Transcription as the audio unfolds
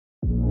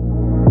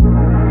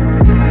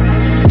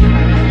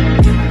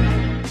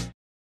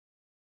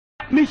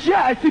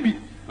share asibi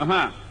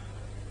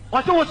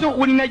what's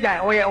when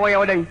Naja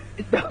or then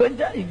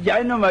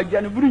Jano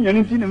Magana bring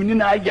anything in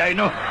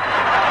Jano.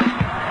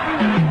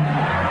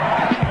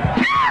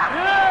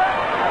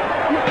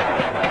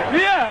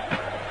 Yeah,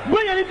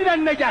 bring anything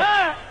in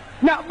Naja.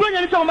 Now bring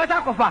anything on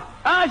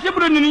Masakofa. She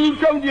bring in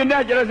come to your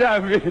natural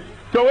self.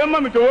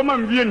 To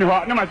woman being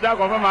hot, no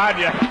Masako from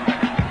Adia.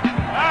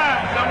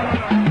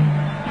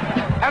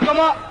 Come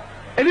on,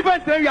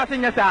 anybody tell you I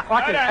think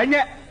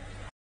yes,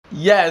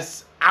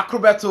 yes.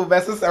 Acrobato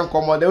versus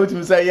Encomo, they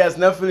would say yes,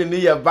 nothing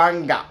near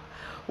Banga.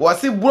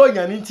 Was it blowing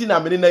an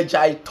intina menina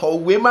jai to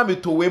we mammy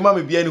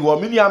be any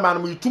woman,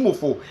 man, we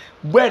tumofo.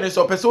 When is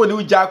a person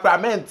who jack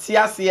ramen,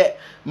 Tiasia,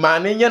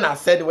 Manian, I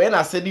said, when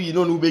I said you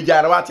know, no be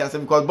Jarawatias,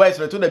 because boys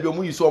return the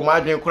Bimu so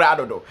margin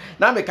crowd.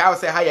 Now make I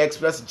say High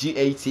Express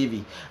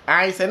GATV.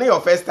 I say your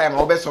first time,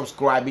 I'll be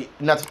subscribe,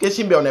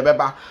 notification bell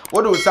never.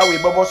 What do we say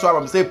we bubble so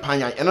I'm say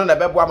Panya, and on the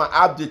Bebama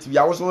update, we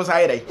are also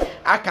Saturday.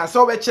 I can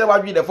so much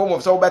in the form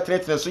of so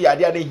better, so you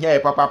didn't hear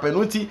Papa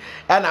Penuti,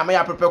 and I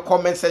may prepare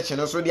comment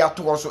section, so they are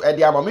two also at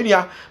the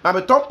Amominia.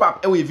 I'm top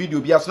up a video,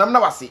 because I'm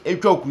now see a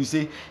joke, we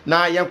say,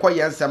 now young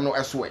quiet some no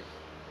as well.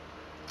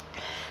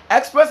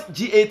 Express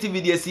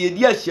GATV dey see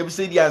dey ahye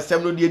say dey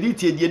ansem no dey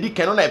dey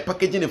canon na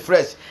packaging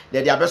fresh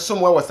dey dey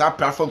somewhere was our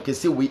platform can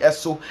say we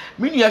eso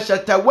menu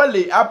Shatta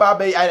Wale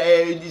ababe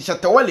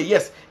Shatta Wale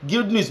yes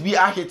good news be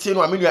ahete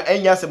no menu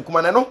enya asem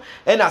kuma na no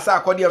e na sa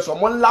akode so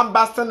mon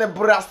lambast na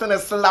blast na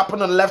slap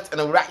on left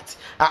and right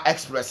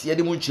Express ye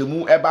dey mu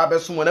nchemu e ba be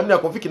so mo na menu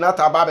Kofi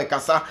Kinata ababe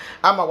kasa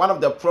ama one of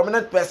the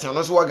prominent person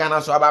no so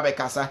Ghana so ababe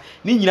kasa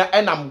ni nyina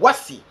enam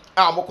wasi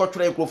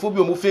mokotwere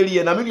enkrofobia mu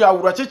ferie na menu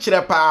awuro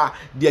chekire pa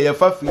de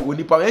yefafi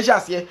onipa wen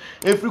hyase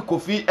every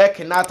Kofi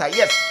Kinata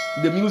yes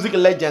the music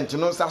legend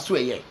no saso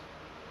eye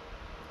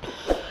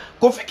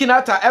Kofi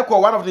Kinata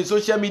echo one of the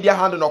social media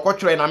handle no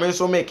kotwere na men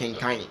so making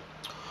kind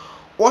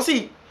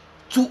wasi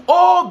to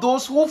all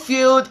those who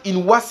failed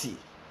in wasi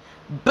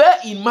bear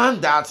in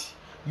mind that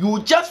you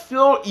just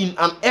failed in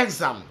an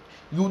exam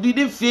you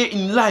didn't fail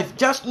in life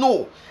just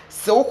know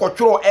so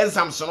kotwere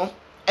exams no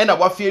and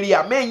our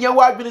failure men ya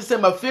wa dwene say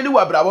ma failure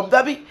wa brabom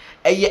dabi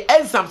eye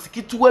exams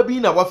kituwa bi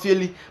na wa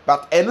failure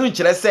but eno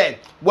nkire say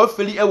wa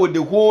failure e wo the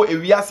whole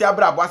ewiase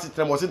abrabo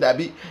asetrem wo se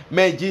dabi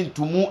men ji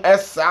ntumu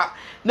esa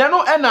na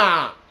no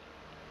ena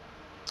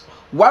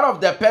one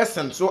of the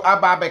persons so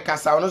ababe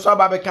kasa no so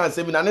ababe kan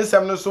se bi na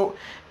nsem no so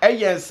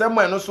eye nsem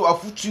no so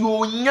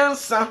afutuo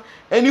nyansa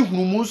eni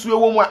hunumu so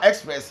ewo mu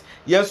Express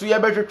yeso ye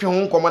betwetwe ho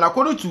nkomo na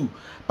kodo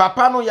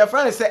papa no ye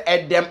friend say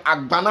edem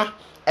agbana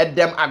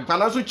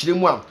so chire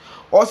mu am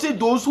or say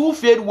those who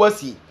failed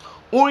wasi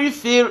only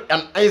failed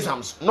an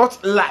exams not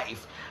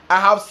life. I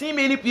have seen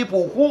many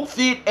people who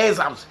failed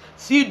exams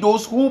see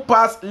those who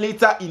pass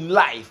later in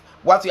life.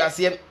 What you are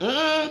saying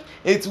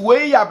it's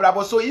way ya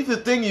brabo. So if you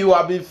think you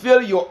have been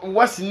failed your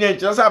what's name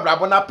just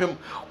brabo na pem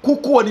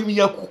kuku oni mi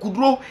ya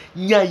kukudro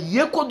nya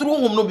ye kodro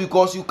hom no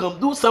because you can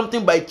do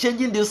something by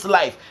changing this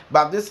life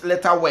but this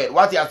letter word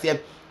what you are saying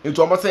it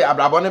almost say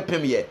brabo na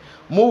pem here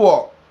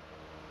more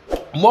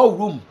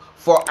room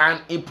for an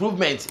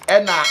improvement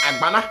and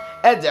agbana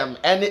edem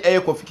any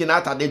Kofi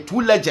Kinata the two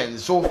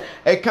legends so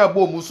e kan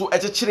bo mu so e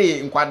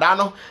chekire nkwada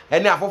no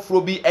ene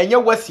afoforo bi enye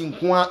wasi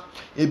nko a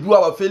ebi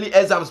wa fail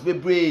exams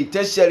bebre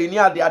tertiary ni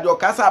ade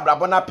okasa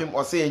abrabo na pem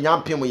o se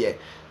enya pem ye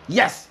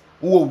yes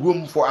wo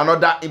room for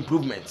another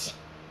improvement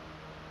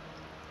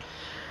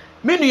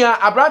menua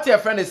abrate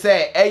friend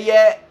say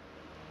eye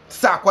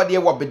sa kwade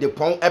wo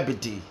bedepon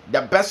ebede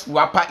the best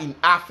rapper in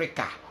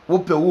Africa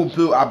wope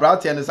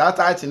abrate and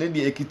satire ne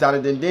de ekitare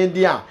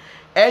denden a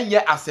enye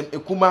asem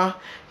ekuma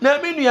na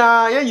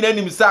menua ye nyina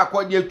nim sa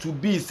akwade to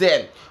be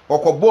said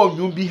okobo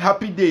nyum bi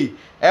happy day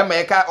e ma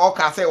eka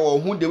oka say o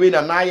hu de we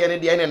na na ye ne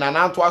de ne na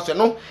nanto aso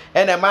no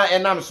ene ma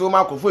enam so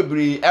ma kofo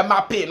biri e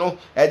ma pe no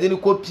e de ni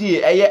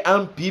kopie eye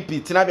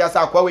MPP tina bia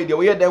sa akwa we de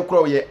we ye den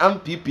kro ye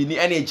MPP ni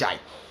energy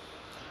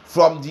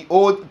from the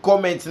old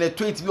comments in the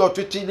tweet we or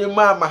tweet the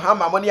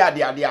mahama money ade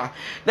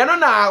na no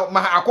na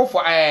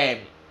akofo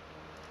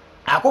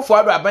akofo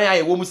aban ya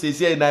ewo mu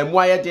sese na emu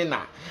aye den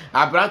na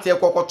abrante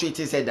ekoko tweet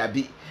say that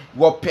be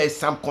wo per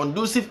some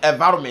conducive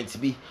environment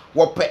bi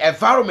wo per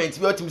environment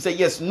bi otim say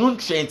yes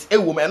nutrients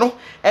ewo me no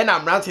e na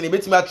abrante ne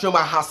betimi atwem a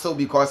hassle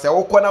because e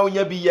wo kona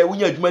wonya bi ye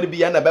wonya adwuma bi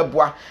ye na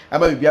beboa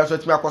ama bibia so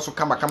timi akoso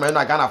kama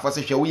na Ghana for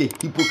se hwe wo ye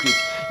hypocrite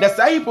na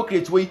say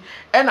hypocrite we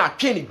e na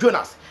twen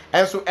Jonas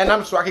enso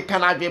enam so akeka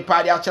na adwen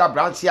pa dia akira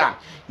abrante a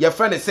your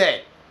friend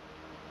say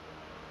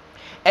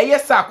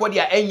yes akodi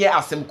a enye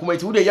asem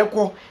kumati wo de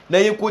yekọ na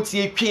yekọ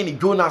tie twen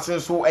Jonas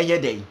so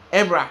enye den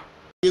emra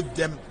give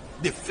them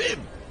the fame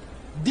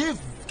they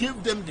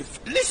give them the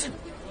listen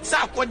sa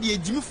akodi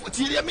ejimi for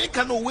tie me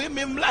kan we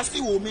me last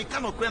wo me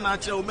kan okre na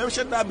akira wo me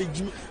hwe da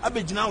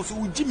abejina wo so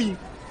wo jimi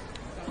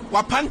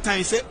wa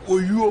pantan se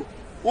oyuo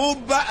wo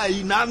ba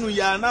ayi nanu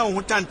ya na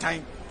ho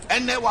tantan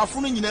ene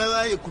wafunu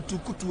nyina ye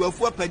kutukutu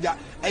afu apaja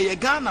eye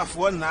Ghana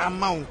fo na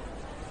ama wo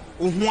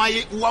ho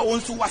aye wo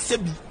nso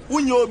wasabi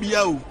unye obi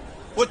ya o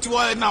oti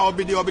na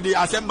obidi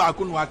asemba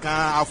ko no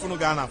aka afunu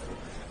Ghana fo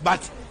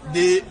but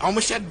they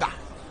almost da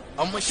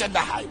shada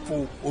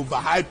hype over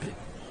hype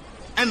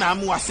and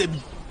I'm wasabi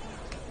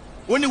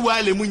only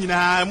while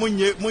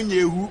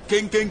munye who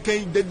ken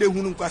de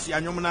hunu kwasi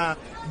anyom na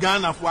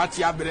Ghana for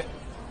atiabre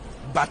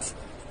but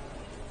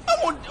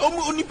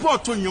only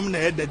port on yum na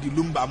head the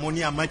lumba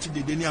money a match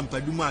de deni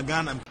ampaduma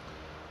Ghana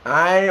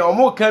ai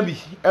omo kan bi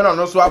e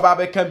no so aba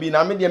be kan bi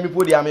na me de me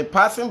podi am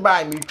passing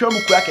by me twam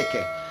kura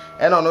keke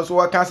e no so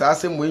waka sa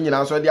asem mo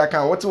nyina so de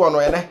aka wote wo no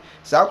ene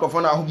sa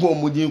akofo na ahogbo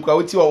omudin kwa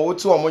wote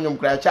wo nyum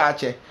kura cha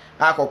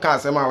akoka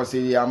asem a wo se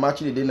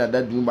amachi de na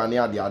dadu ba ne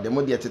ade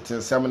mo de tete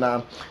nsem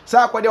na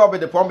sa akwade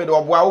obede pombe de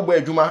obo a wo bo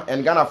adwuma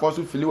en Ghana fo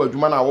so fili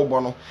adwuma na wo bo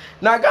no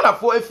na Ghana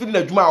fo afili na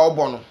adwuma a wo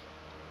bo no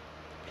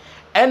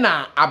e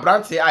na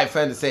abrante I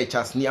friend say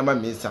chas ni ama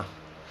mensa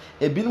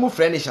ebinum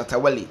friend Shatta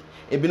Wale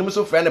ebinum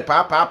so friend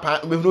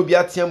pa we no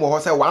bia tiam wo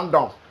say one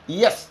down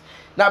yes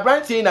na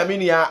abrante na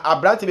menua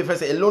abrante be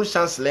first a lone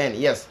chance lane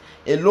yes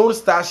a lone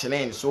star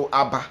lane so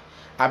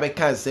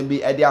abeka nsem bi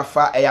e de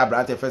afa e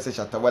abrante first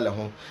Shatta Wale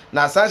ho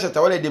na san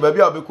Shatta Wale de ba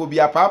bia obeko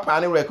bia pa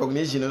ne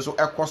recognition so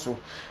ekoso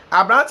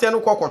abrante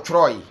no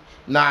kokotwroi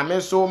na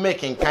me so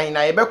making kan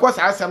na e beko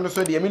sa asem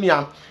so de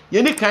menua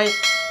ye ni kan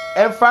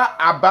emfa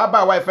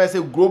ababa wa first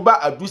global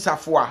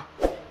adusafo a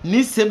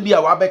ni sem bi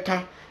a wa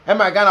beka e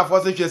ma Ghana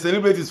for say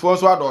celebrities for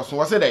so adoso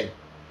wo say den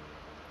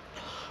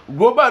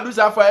global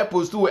adusafo e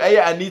post to e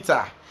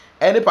Anita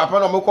eni papa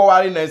no mko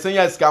wari na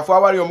nsenya sikafo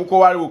awari omko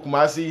wari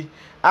okumasi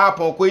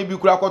apon ko ibi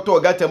kura koto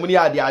ogatam ni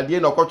ade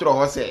no kotoro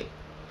ho say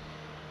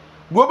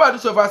global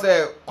adusafo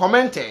say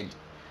commented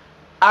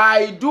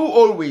I do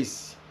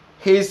always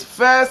his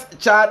first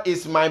child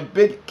is my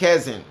big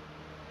cousin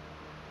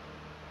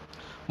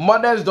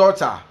mother's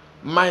daughter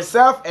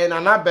myself and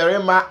Anna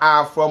Berima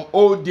are from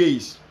old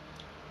days.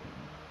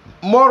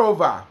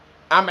 Moreover,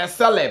 I'm a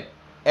celeb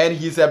and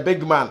he's a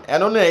big man.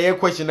 And only a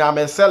question, I'm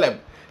a celeb.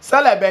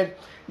 Celeb,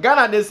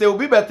 Ghana, they say, will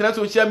be better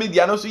social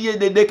media. No, so ye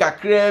de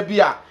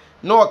crabia.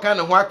 No kind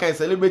of what can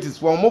celebrities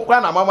for.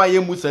 Mokwana mama ye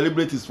mu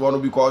celebrities for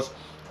because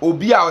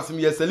Obia was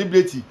me a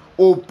celebrity.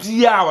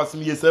 Obia was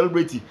me a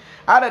celebrity.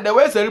 Other the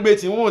way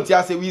celebrity won't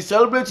say we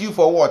celebrate you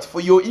for what?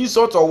 For your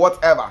insult or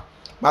whatever.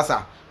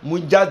 Massa.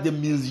 Just the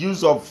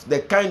misuse of the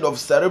kind of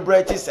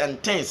celebrities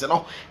and things, you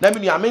know. Na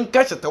me I mean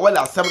catch Shatta Wale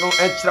asem no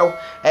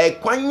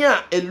enchrew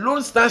kwanya a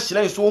lone star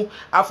shine so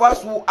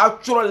afaso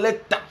actual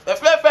letter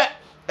fefe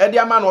e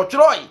dia man o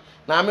chroy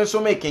na me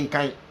so making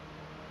kind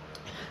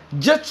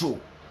jetro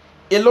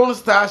a lone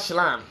star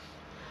shine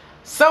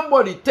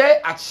somebody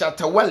tell at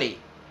Shatta Wale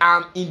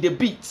I'm in the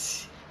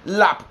beat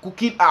lap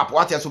cooking up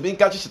what so being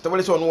catch Shatta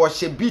Wale so no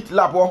she beat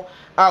lap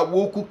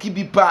wo cookie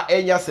bi pa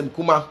enya sem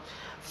kuma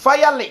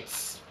fire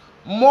lights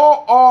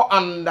more or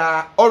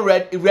under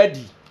already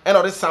ready and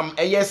all this some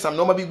yes some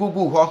normal be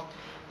google ho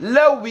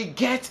let we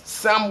get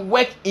some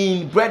work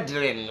in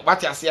brethren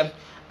what you say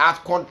at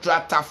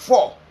contractor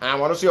 4 and I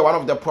want to see one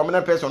of the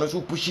prominent persons who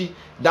pushy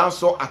down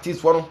so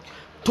artist one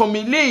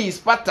Tommy Lee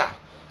Spatta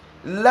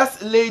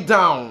let's lay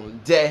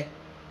down the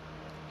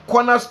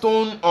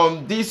cornerstone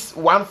on this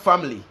one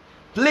family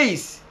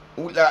please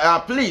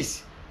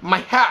please my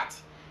heart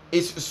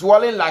is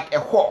swelling like a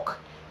hawk.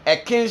 A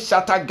king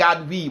shatter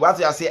God we.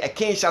 What I say? A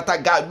king shatter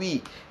God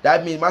we.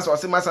 That means master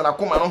say master na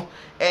kuma no.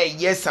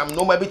 Yes, I'm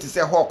no maybe to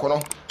say hawk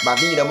no.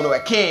 But me them no a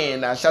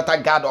king and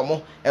shatter God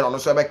omo. And on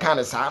so be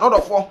can say.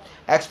 Another for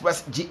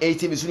Express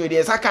G80 is new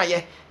dey saka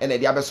ye. And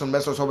the other some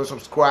message so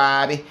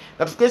subscribe.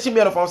 Notification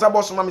me on phone so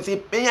boss mama say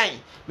penyan.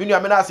 Me nu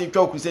amena say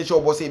twa crusade show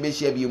boss e be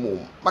share bi mu.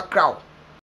 Macrow.